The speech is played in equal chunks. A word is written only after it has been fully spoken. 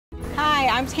Hi,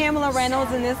 I'm Tamala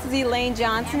Reynolds, and this is Elaine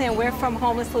Johnson, and we're from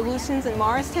Homeless Solutions in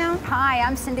Morristown. Hi,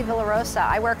 I'm Cindy Villarosa.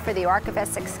 I work for the Arc of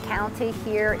Essex County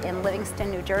here in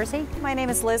Livingston, New Jersey. My name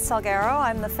is Liz Salguero.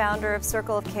 I'm the founder of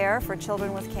Circle of Care for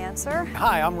Children with Cancer.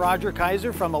 Hi, I'm Roger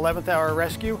Kaiser from 11th Hour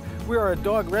Rescue. We are a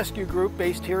dog rescue group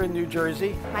based here in New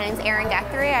Jersey. My name is Erin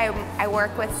Guthrie. I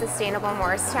work with Sustainable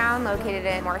Morristown, located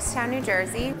in Morristown, New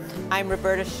Jersey. I'm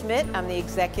Roberta Schmidt. I'm the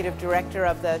Executive Director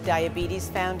of the Diabetes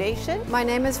Foundation. My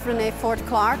name is Renee Ford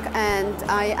Clark, and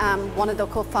I am one of the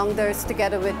co-founders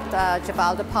together with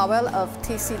Javalda Powell of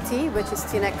TCT, which is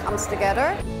TNEC Comes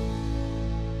Together.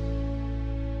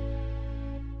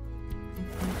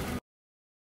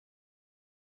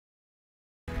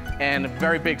 And a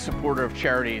very big supporter of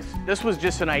charities. This was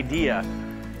just an idea.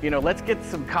 You know, let's get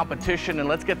some competition and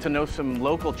let's get to know some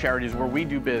local charities where we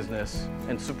do business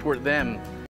and support them.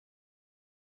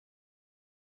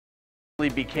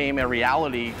 It became a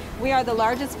reality. We are the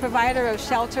largest provider of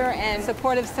shelter and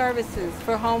supportive services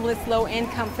for homeless,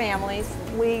 low-income families.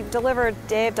 We deliver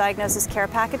day of diagnosis care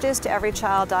packages to every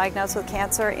child diagnosed with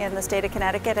cancer in the state of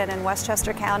Connecticut and in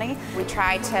Westchester County. We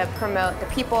try to promote the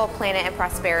people, planet, and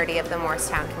prosperity of the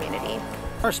Morristown community.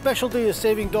 Our specialty is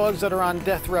saving dogs that are on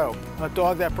death row, a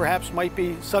dog that perhaps might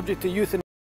be subject to euthanasia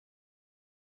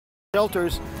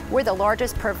shelters. We're the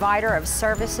largest provider of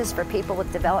services for people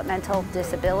with developmental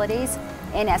disabilities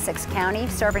in Essex County,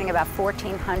 serving about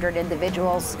 1,400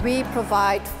 individuals. We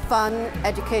provide fun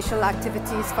educational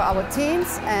activities for our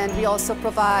teens, and we also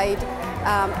provide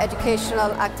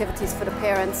educational activities for the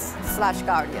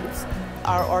parents/guardians.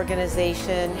 Our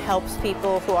organization helps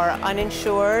people who are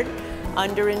uninsured,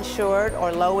 underinsured,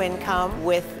 or low income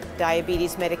with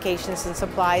diabetes medications and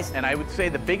supplies. And I would say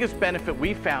the biggest benefit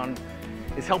we found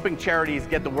is helping charities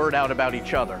get the word out about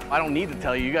each other. I don't need to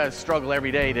tell you, you guys struggle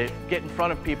every day to get in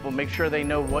front of people, make sure they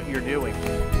know what you're doing.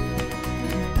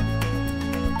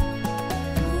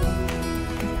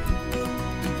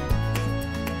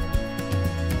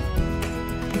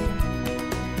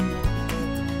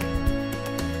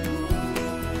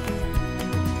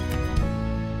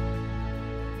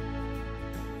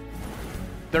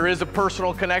 There is a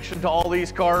personal connection to all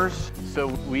these cars, so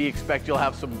we expect you'll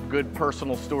have some good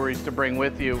personal stories to bring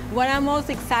with you. What I'm most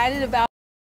excited about,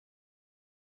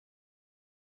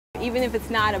 even if it's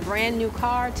not a brand new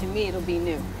car, to me it'll be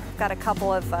new. We've got a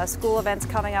couple of school events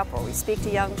coming up where we speak to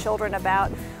young children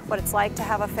about what it's like to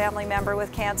have a family member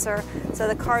with cancer. So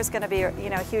the car is going to be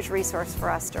a huge resource for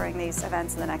us during these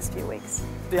events in the next few weeks.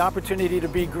 The opportunity to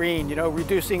be green,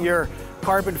 reducing your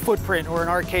carbon footprint, or in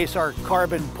our case, our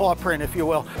carbon paw print, if you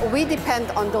will. We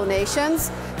depend on donations,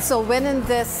 so winning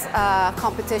this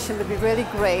competition would be really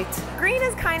great. Green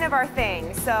is kind of our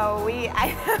thing, so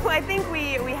I think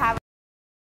we have